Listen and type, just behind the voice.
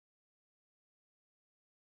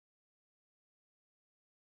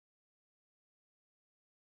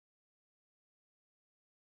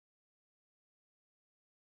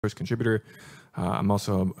contributor. I'm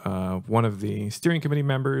also one of the steering committee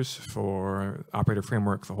members for Operator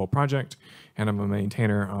Framework, the whole project, and I'm a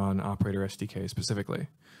maintainer on Operator SDK specifically.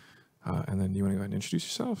 And then you want to go ahead and introduce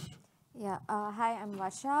yourself? Yeah, hi, I'm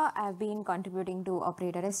Vasha. I've been contributing to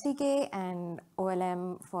Operator SDK and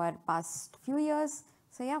OLM for past few years.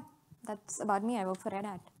 So yeah, that's about me. I work for Red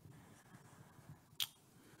Hat.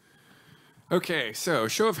 Okay, so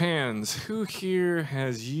show of hands, who here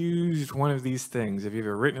has used one of these things? Have you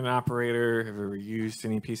ever written an operator? Have you ever used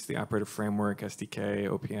any piece of the operator framework, SDK,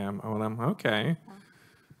 OPM, OLM? Okay.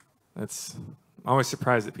 That's, I'm always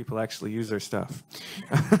surprised that people actually use their stuff.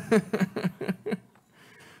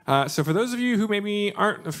 So for those of you who maybe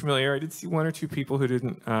aren't familiar, I did see one or two people who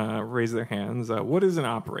didn't raise their hands. What is an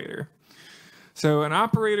operator? So an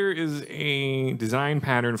operator is a design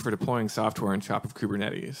pattern for deploying software on top of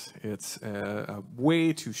Kubernetes. It's a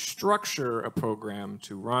way to structure a program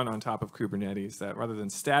to run on top of Kubernetes that, rather than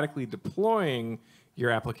statically deploying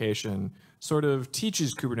your application, sort of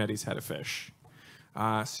teaches Kubernetes how to fish.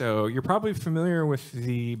 So you're probably familiar with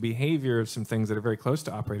the behavior of some things that are very close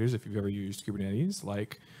to operators if you've ever used Kubernetes,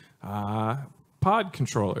 like pod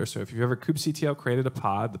controller. So if you've ever kubectl created a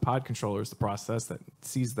pod, the pod controller is the process that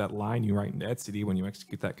sees that line you write into etcd when you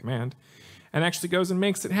execute that command and actually goes and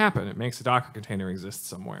makes it happen. It makes a Docker container exist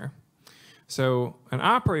somewhere. So an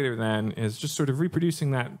operator then is just sort of reproducing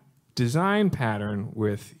that design pattern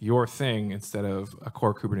with your thing instead of a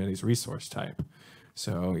core Kubernetes resource type.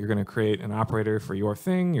 So you're going to create an operator for your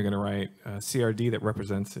thing. You're going to write a CRD that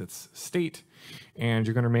represents its state. And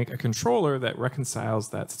you're going to make a controller that reconciles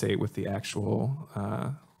that state with the actual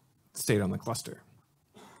state on the cluster.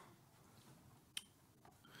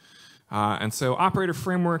 And so Operator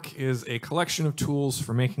Framework is a collection of tools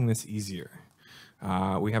for making this easier.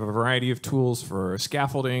 We have a variety of tools for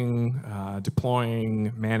scaffolding,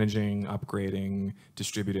 deploying, managing, upgrading,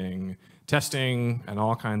 distributing, testing, and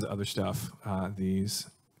all kinds of other stuff, these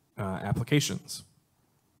applications.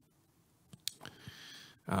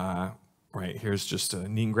 Right, here's just a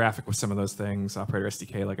neat graphic with some of those things. Operator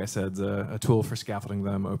SDK, like I said, is a tool for scaffolding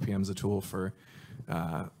them. OPM is a tool for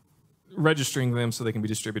registering them so they can be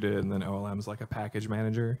distributed, and then OLM is like a package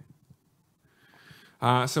manager.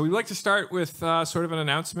 So we'd like to start with sort of an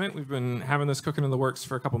announcement. We've been having this cooking in the works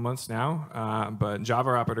for a couple months now, but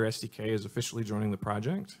Java Operator SDK is officially joining the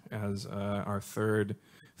project as our third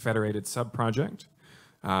federated sub-project.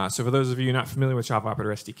 So for those of you not familiar with Java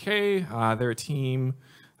Operator SDK, they're a team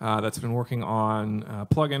that's been working on a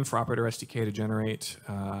plugin for Operator SDK to generate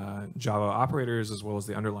Java operators as well as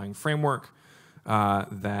the underlying framework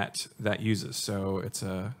that uses. So it's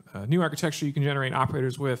a new architecture you can generate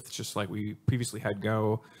operators with, just like we previously had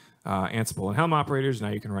Go, Ansible, and Helm operators. Now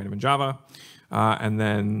you can write them in Java. And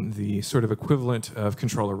then the sort of equivalent of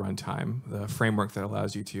controller runtime, the framework that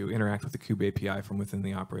allows you to interact with the Kube API from within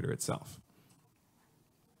the operator itself.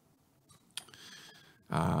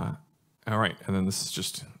 All right, and then this is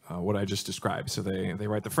just what I just described. So they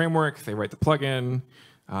write the framework, they write the plugin,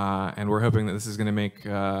 and we're hoping that this is going to make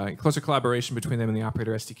closer collaboration between them and the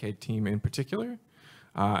Operator SDK team in particular,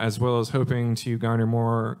 as well as hoping to garner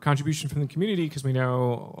more contribution from the community, because we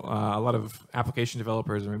know a lot of application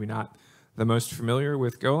developers are maybe not the most familiar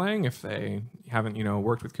with Golang if they haven't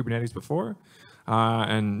worked with Kubernetes before.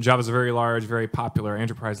 And Java is a very large, very popular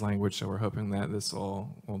enterprise language, so we're hoping that this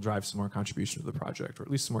will drive some more contribution to the project, or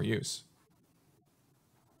at least some more use.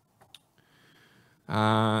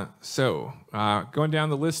 Going down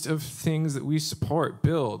the list of things that we support,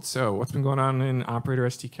 build. So what's been going on in Operator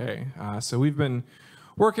SDK? So we've been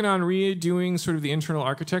working on redoing sort of the internal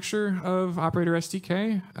architecture of Operator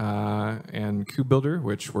SDK and KubeBuilder,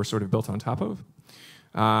 which we're sort of built on top of.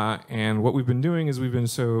 And what we've been doing is we've been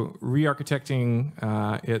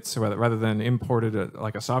re-architecting it so that rather than import it at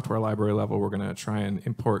like a software library level, we're going to try and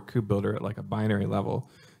import KubeBuilder at like a binary level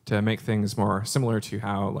to make things more similar to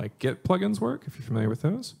how like Git plugins work, if you're familiar with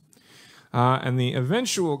those. And the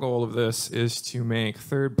eventual goal of this is to make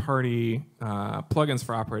third-party plugins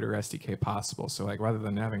for Operator SDK possible. So like rather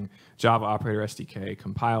than having Java Operator SDK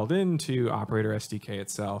compiled into Operator SDK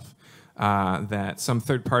itself, that some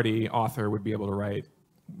third-party author would be able to write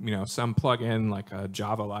some plugin like a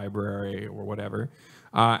Java library or whatever,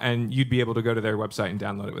 and you'd be able to go to their website and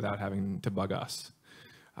download it without having to bug us.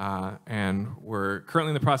 And we're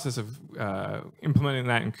currently in the process of implementing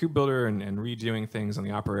that in KubeBuilder and redoing things on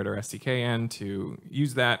the Operator SDK end to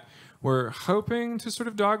use that. We're hoping to sort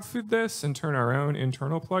of dog food this and turn our own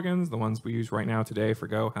internal plugins, the ones we use right now today for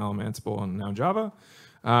Go, Helm, Ansible, and now Java,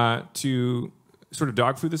 to sort of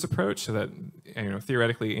dog food this approach so that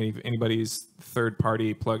theoretically anybody's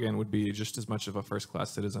third-party plugin would be just as much of a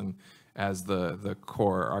first-class citizen as the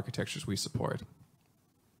core architectures we support.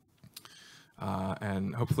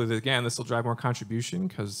 And hopefully, again, this will drive more contribution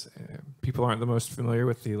because people aren't the most familiar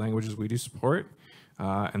with the languages we do support.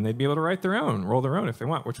 And they'd be able to write their own, roll their own if they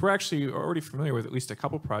want, which we're actually already familiar with at least a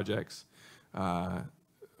couple projects.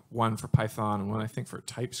 One for Python and one, I think, for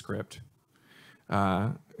TypeScript.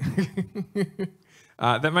 That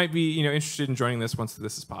might be interested in joining this once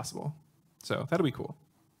this is possible. So that'll be cool.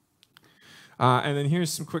 And then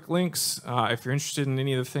here's some quick links. If you're interested in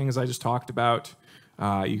any of the things I just talked about,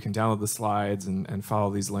 you can download the slides and follow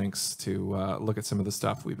these links to look at some of the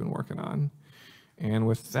stuff we've been working on. And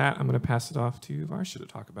with that, I'm going to pass it off to Varsha to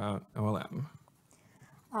talk about OLM.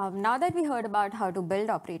 Now that we heard about how to build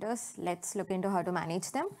operators, let's look into how to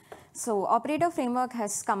manage them. So Operator Framework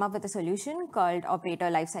has come up with a solution called Operator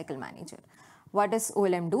Lifecycle Manager. What does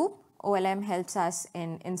OLM do? OLM helps us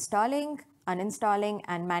in installing, uninstalling,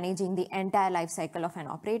 and managing the entire lifecycle of an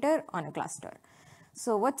operator on a cluster.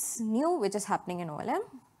 So what's new which is happening in OLM?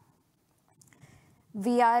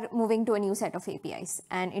 We are moving to a new set of APIs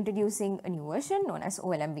and introducing a new version known as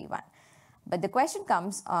OLM v1. But the question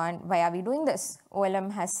comes on why are we doing this?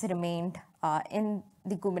 OLM has remained in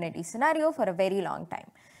the Kubernetes scenario for a very long time.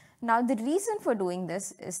 Now the reason for doing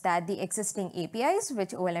this is that the existing APIs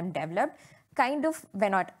which OLM developed kind of were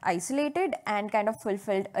not isolated and kind of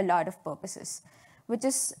fulfilled a lot of purposes, which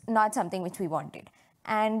is not something which we wanted.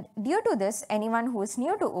 And due to this, anyone who is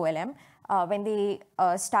new to OLM, when they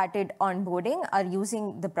started onboarding or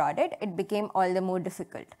using the product, it became all the more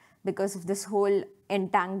difficult because of this whole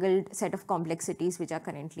entangled set of complexities which are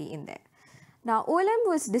currently in there. Now, OLM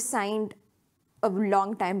was designed a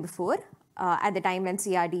long time before, at the time when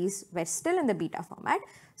CRDs were still in the beta format.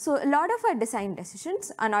 So a lot of our design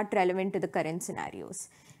decisions are not relevant to the current scenarios.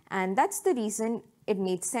 And that's the reason it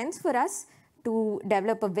made sense for us to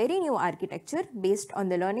develop a very new architecture based on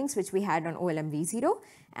the learnings which we had on OLM v0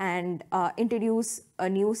 and introduce a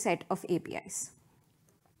new set of APIs.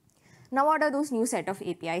 Now, what are those new set of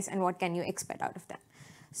APIs and what can you expect out of them?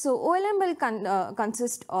 So OLM will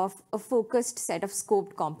consist of a focused set of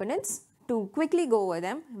scoped components. To quickly go over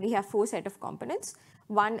them, we have 4 sets of components.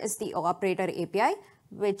 One is the Operator API,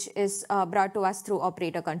 which is brought to us through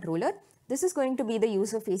Operator Controller. This is going to be the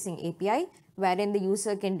user-facing API, wherein the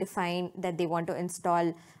user can define that they want to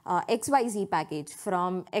install XYZ package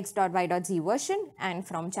from x.y.z version and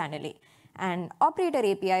from channel A. And Operator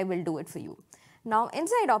API will do it for you. Now,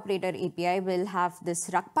 inside Operator API, we'll have this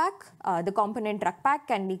Rukpak. The component Rukpak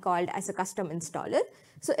can be called as a custom installer.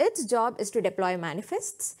 So its job is to deploy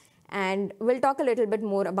manifests. And we'll talk a little bit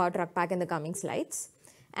more about Rukpak in the coming slides.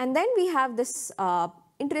 And then we have this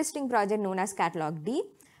interesting project known as Catalog D.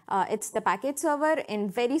 It's the package server. In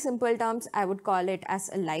very simple terms, I would call it as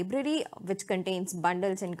a library which contains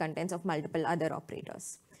bundles and contents of multiple other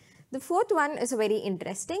operators. The fourth one is a very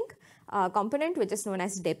interesting component which is known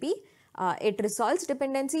as Deppy. It resolves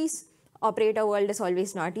dependencies. Operator world is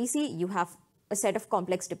always not easy. You have a set of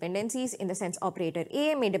complex dependencies in the sense operator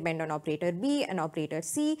A may depend on operator B and operator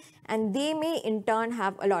C, and they may in turn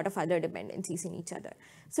have a lot of other dependencies in each other.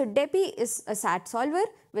 So Deppy is a SAT solver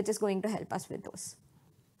which is going to help us with those.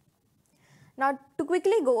 Now to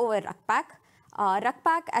quickly go over Rukpak,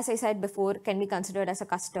 Rukpak, as I said before, can be considered as a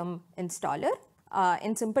custom installer.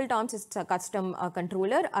 In simple terms, it's a custom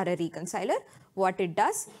controller or a reconciler. What it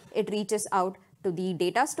does, it reaches out to the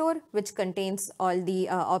data store, which contains all the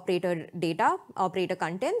operator data, operator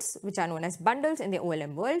contents, which are known as bundles in the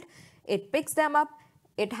OLM world. It picks them up.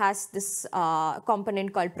 It has this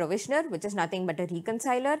component called provisioner, which is nothing but a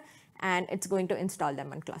reconciler, and it's going to install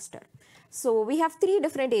them on cluster. So we have 3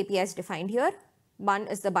 different APIs defined here. One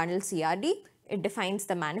is the bundle CRD. It defines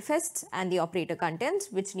the manifests and the operator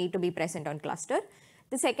contents, which need to be present on cluster.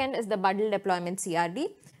 The second is the bundle deployment CRD.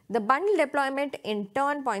 The bundle deployment in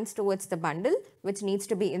turn points towards the bundle, which needs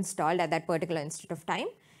to be installed at that particular instant of time.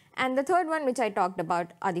 And the third one, which I talked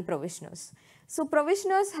about, are the provisioners. So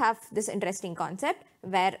provisioners have this interesting concept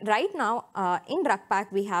where right now in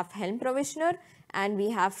Rukpak, we have Helm provisioner and we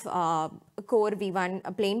have core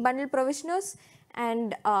v1 plain bundle provisioners.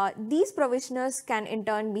 And these provisioners can in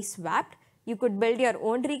turn be swapped. You could build your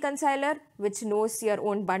own reconciler, which knows your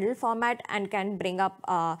own bundle format and can bring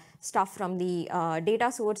up stuff from the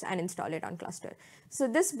data source and install it on cluster. So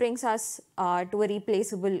this brings us to a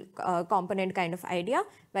replaceable component kind of idea,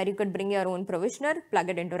 where you could bring your own provisioner, plug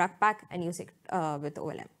it into Rukpak, and use it with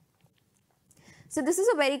OLM. So this is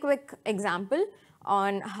a very quick example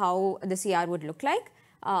on how the CR would look like.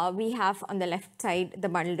 We have on the left side the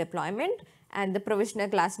bundle deployment, And the provisioner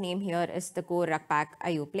class name here is the core Rukpak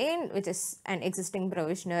IO plane, which is an existing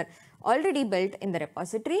provisioner already built in the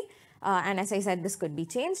repository. And as I said, this could be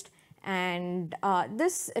changed. And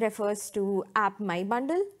this refers to app my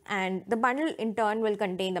bundle, and the bundle in turn will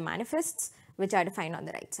contain the manifests, which are defined on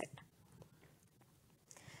the right side.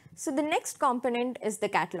 So the next component is the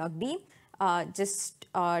catalog D. Just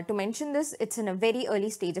to mention this, it's in a very early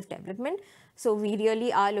stage of development. So we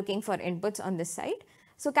really are looking for inputs on this side.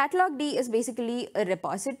 So catalog D is basically a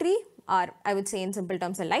repository, or I would say in simple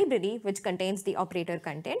terms a library, which contains the operator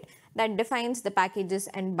content that defines the packages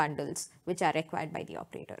and bundles which are required by the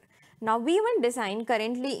operator. Now V1 design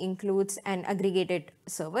currently includes an aggregated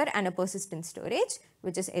server and a persistent storage,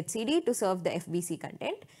 which is HCD, to serve the FBC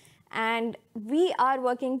content. And we are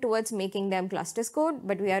working towards making them clusters code,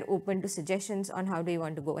 but we are open to suggestions on how do you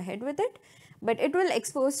want to go ahead with it. But it will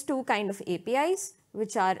expose two kind of APIs,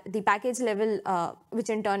 which are the package level, which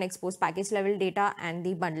in turn expose package level data, and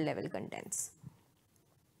the bundle level contents.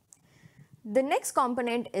 The next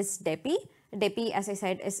component is Deppy. Deppy, as I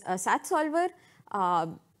said, is a SAT solver.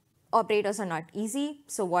 Operators are not easy,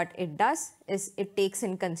 so what it does is it takes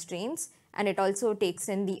in constraints, and it also takes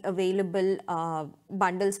in the available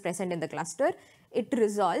bundles present in the cluster. It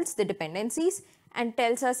resolves the dependencies and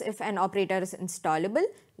tells us if an operator is installable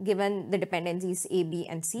given the dependencies A, B,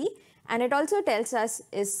 and C. And it also tells us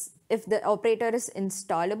if the operator is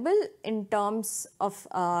installable in terms of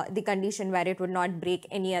the condition where it would not break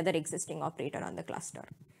any other existing operator on the cluster.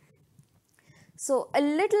 So a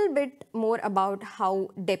little bit more about how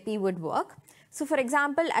Deppy would work. So for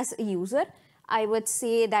example, as a user, I would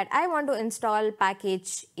say that I want to install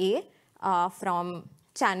package A from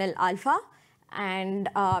channel alpha, and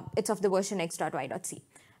it's of the version x.y.c.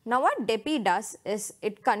 Now what Deppy does is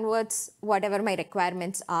it converts whatever my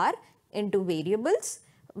requirements are into variables,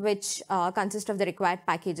 which consist of the required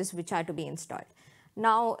packages which are to be installed.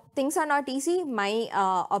 Now things are not easy. My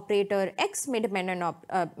operator X may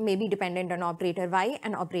be dependent on operator Y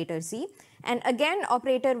and operator Z. And again,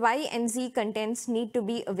 operator Y and Z contents need to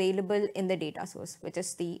be available in the data source, which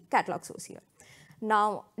is the catalog source here.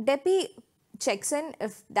 Now, Deppy checks in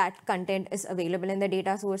if that content is available in the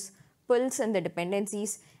data source, pulls in the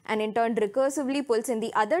dependencies, and in turn recursively pulls in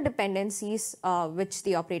the other dependencies which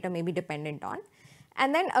the operator may be dependent on,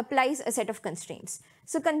 and then applies a set of constraints.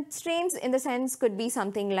 So constraints in the sense could be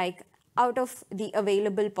something like, out of the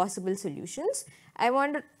available possible solutions, I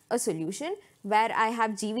want a solution where I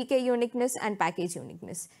have GVK uniqueness and package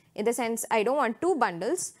uniqueness. In the sense, I don't want two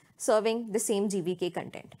bundles serving the same GVK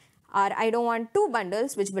content, or I don't want two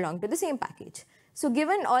bundles which belong to the same package. So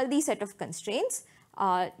given all these set of constraints,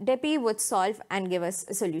 Deppy would solve and give us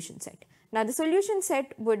a solution set. Now the solution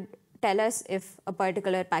set would tell us if a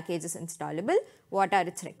particular package is installable, what are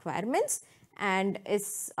its requirements, and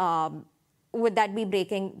would that be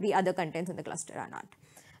breaking the other contents in the cluster or not.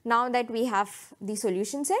 Now that we have the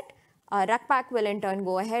solution set, Rukpak will in turn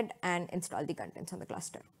go ahead and install the contents on the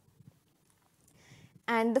cluster.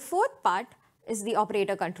 And the fourth part is the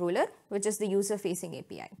operator controller, which is the user-facing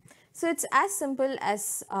API. So it's as simple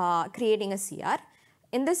as creating a CR.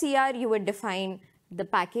 In the CR, you would define the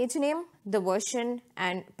package name, the version,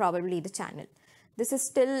 and probably the channel. This is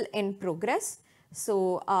still in progress.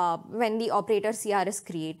 So when the operator CR is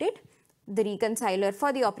created, the reconciler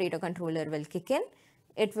for the operator controller will kick in.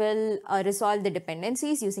 It will resolve the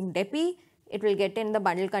dependencies using Deppy. It will get in the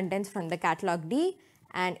bundle contents from the catalog D,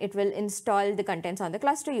 and it will install the contents on the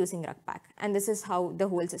cluster using Rukpak. And this is how the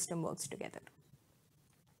whole system works together.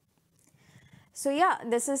 So yeah,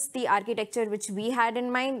 this is the architecture which we had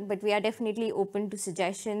in mind, but we are definitely open to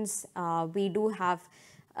suggestions. We do have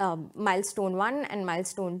milestone 1 and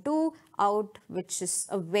milestone 2 out, which is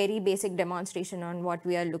a very basic demonstration on what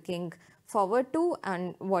we are looking forward to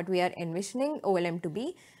and what we are envisioning OLM to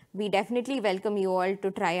be. We definitely welcome you all to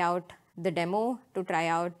try out the demo, to try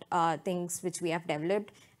out things which we have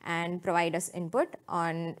developed, and provide us input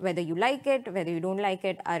on whether you like it, whether you don't like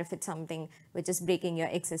it, or if it's something which is breaking your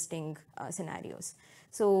existing scenarios.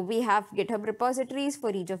 So we have GitHub repositories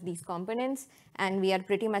for each of these components, and we are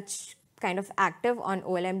pretty much kind of active on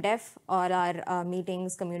OLM Dev. All our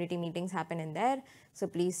meetings, community meetings happen in there. So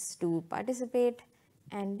please do participate.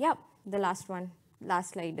 And yeah, the last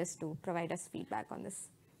slide is to provide us feedback on this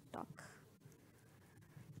talk.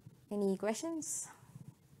 Any questions?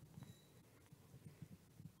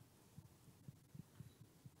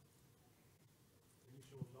 Can you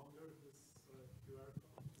show longer this QR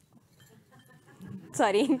code?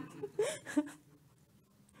 Sorry.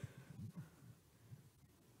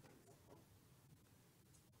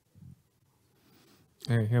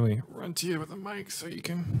 Here, let me run to you with a mic so you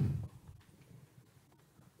can.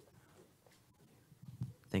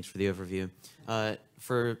 Thanks for the overview.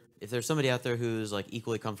 If there's somebody out there who's like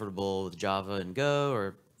equally comfortable with Java and Go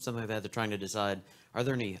or something like that, they're trying to decide, are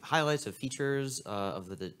there any highlights of features of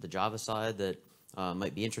the Java side that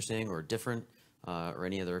might be interesting or different, or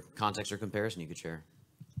any other context or comparison you could share?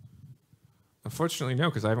 Unfortunately, no,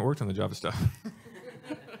 because I haven't worked on the Java stuff.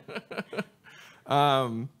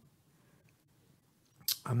 I'm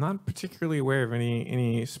not particularly aware of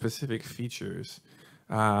any specific features.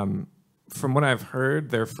 From what I've heard,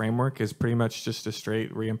 their framework is pretty much just a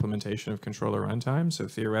straight re-implementation of controller runtime. So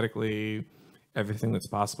theoretically, everything that's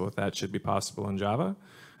possible with that should be possible in Java.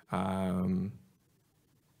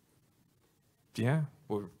 Yeah,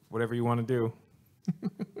 whatever you want to do.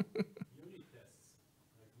 Unit tests,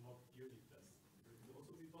 like mock unit tests, would it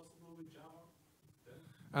also be possible with Java?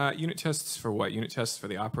 Then? Unit tests for what? Unit tests for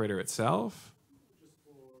the operator itself?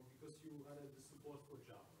 Just because you added the support for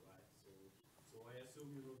Java, right? So I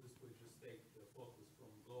assume this would just take the focus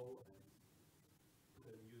from Go and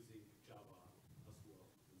then using Java as well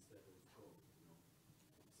instead of Go.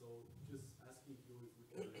 So just asking you if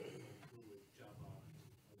we can do with Java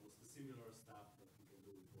almost the similar stuff that we can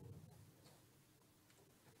do with Go.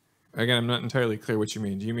 Again, I'm not entirely clear what you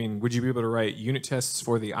mean. Do you mean, would you be able to write unit tests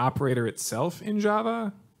for the operator itself in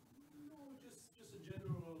Java? No, just a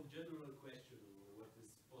general question on what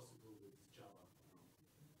is possible with Java.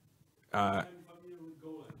 I'm familiar with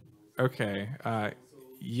Golang. Okay.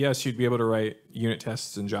 Yes, you'd be able to write unit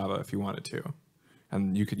tests in Java if you wanted to.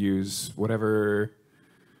 And you could use whatever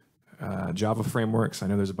Java frameworks. I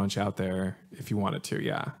know there's a bunch out there if you wanted to,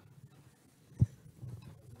 yeah.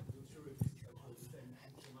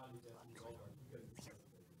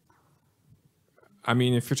 I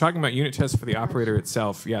mean, if you're talking about unit tests for the operator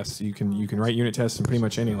itself, yes, you can write unit tests in pretty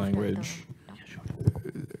much any language.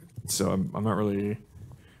 So I'm not really,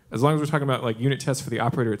 as long as we're talking about like unit tests for the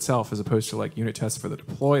operator itself as opposed to like unit tests for the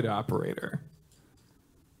deployed operator.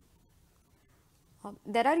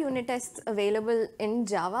 There are unit tests available in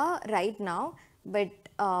Java right now, but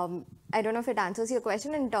I don't know if it answers your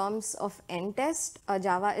question in terms of N-test.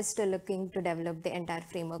 Java is still looking to develop the entire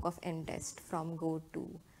framework of N-test from Go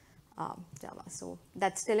to Java. So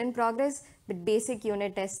that's still in progress, but basic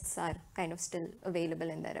unit tests are kind of still available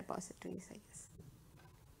in their repositories, I guess.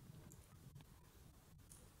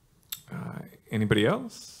 Anybody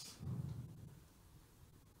else?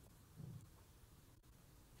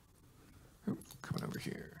 Oh, coming over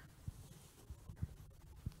here.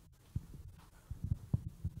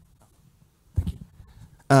 Thank you.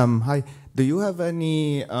 Hi. Do you have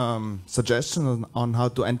any suggestions on how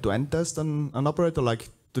to end-to-end test an operator, like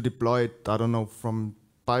to deploy it, I don't know, from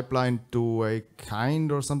pipeline to a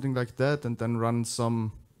kind or something like that, and then run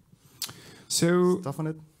some stuff on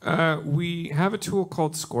it? We have a tool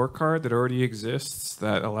called Scorecard that already exists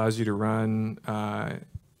that allows you to run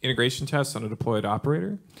integration tests on a deployed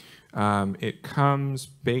operator. It comes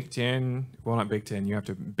baked in, well, not baked in, you have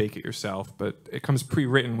to bake it yourself, but it comes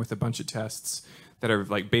pre-written with a bunch of tests that are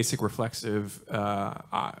like basic reflexive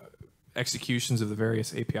executions of the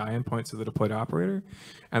various API endpoints of the deployed operator.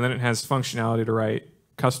 And then it has functionality to write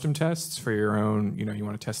custom tests for your own, you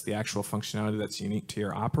want to test the actual functionality that's unique to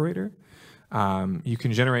your operator. You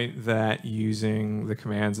can generate that using the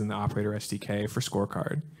commands in the Operator SDK for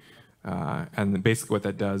Scorecard. And then basically what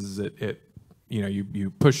that does is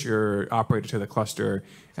you push your operator to the cluster,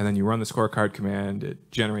 and then you run the Scorecard command.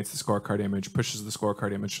 It generates the Scorecard image, pushes the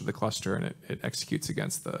Scorecard image to the cluster, and it executes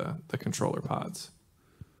against the controller pods.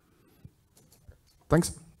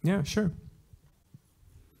 Thanks. Yeah, sure.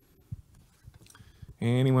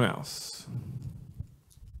 Anyone else?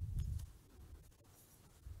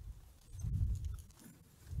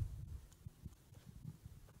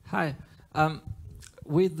 Hi.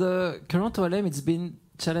 With the current OLM, it's been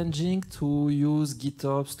challenging to use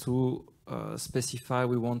GitOps to specify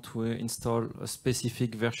we want to install a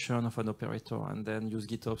specific version of an operator and then use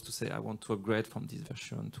GitOps to say I want to upgrade from this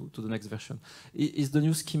version to the next version. Is the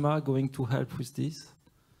new schema going to help with this?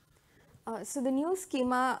 So the new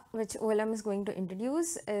schema which OLM is going to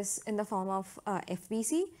introduce is in the form of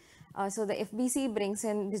FBC. So the FBC brings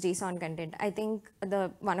in the JSON content. I think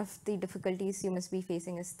one of the difficulties you must be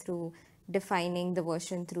facing is through defining the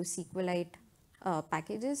version through SQLite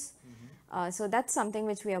packages. So that's something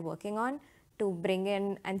which we are working on to bring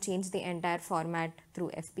in and change the entire format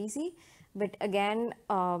through FBC. But again,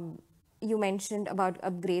 you mentioned about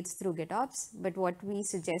upgrades through GitOps, but what we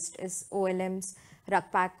suggest is OLM's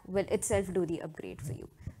Rukpak will itself do the upgrade for you.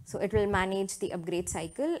 So it will manage the upgrade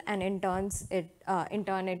cycle, and in turn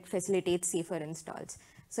it facilitates safer installs.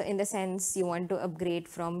 So in the sense you want to upgrade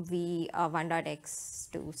from v1.x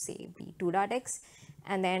to say v2.x,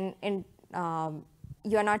 and then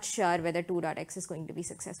you're not sure whether 2.x is going to be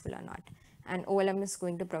successful or not. And OLM is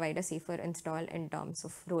going to provide a safer install in terms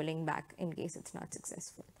of rolling back in case it's not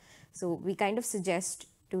successful. So we kind of suggest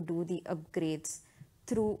to do the upgrades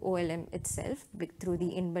through OLM itself, through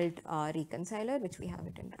the inbuilt reconciler, which we have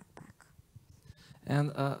it in Rukpak.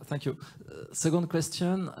 And thank you. Second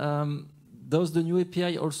question, does the new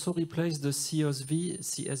API also replace the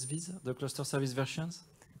CSVs, the cluster service versions?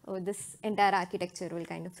 Oh, this entire architecture will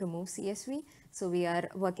kind of remove CSV. So we are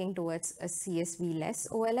working towards a CSV-less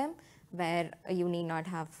OLM, where you need not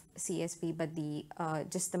have CSV, but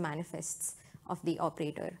just the manifests of the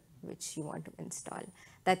operator which you want to install.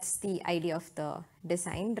 That's the idea of the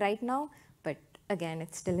design right now, but again,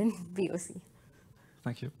 it's still in POC.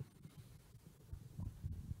 Thank you.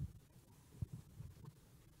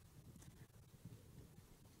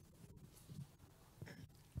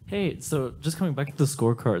 Hey, so just coming back to the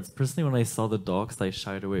scorecards, personally, when I saw the docs, I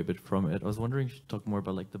shied away a bit from it. I was wondering if you could talk more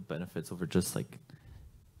about like the benefits over just like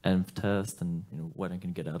env test and what I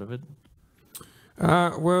can get out of it.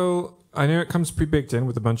 Well, I know it comes pre-baked in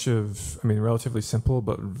with a bunch of, relatively simple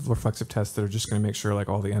but reflexive tests that are just going to make sure like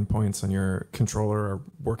all the endpoints on your controller are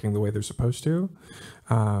working the way they're supposed to.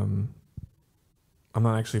 I'm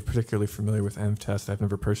not actually particularly familiar with env test. I've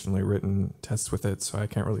never personally written tests with it, so I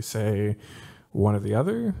can't really say one or the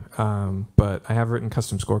other. But I have written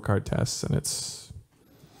custom scorecard tests, and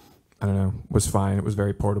was fine. It was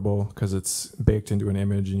very portable because it's baked into an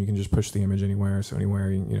image, and you can just push the image anywhere. So anywhere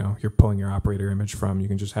you're pulling your operator image from, you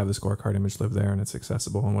can just have the scorecard image live there, and it's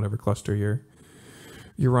accessible on whatever cluster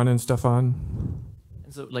you're running stuff on.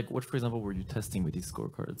 And so, like, what, for example, were you testing with these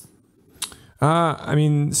scorecards?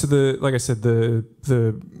 Like I said,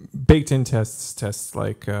 the baked-in tests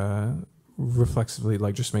like reflexively,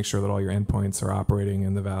 like just make sure that all your endpoints are operating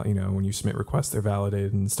and when you submit requests, they're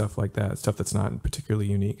validated and stuff like that. Stuff that's not particularly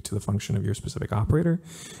unique to the function of your specific operator,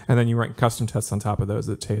 and then you write custom tests on top of those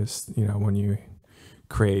that test, when you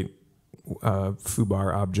create a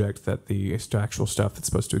foobar object, that the actual stuff that's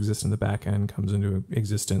supposed to exist in the back end comes into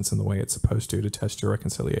existence in the way it's supposed to test your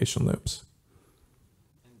reconciliation loops.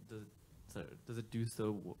 Does it do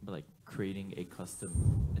so like creating a custom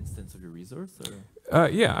instance of your resource? Or?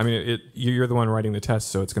 Yeah, you're the one writing the test,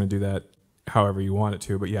 so it's going to do that however you want it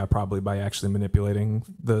to, but yeah, probably by actually manipulating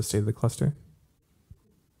the state of the cluster.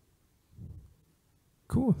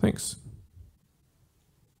 Cool, thanks.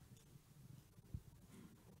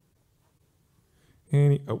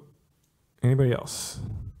 Anybody else?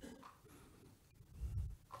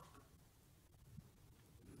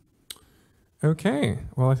 Okay,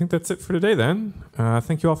 well, I think that's it for today then.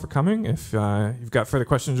 Thank you all for coming. If you've got further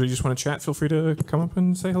questions or you just want to chat, feel free to come up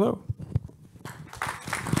and say hello.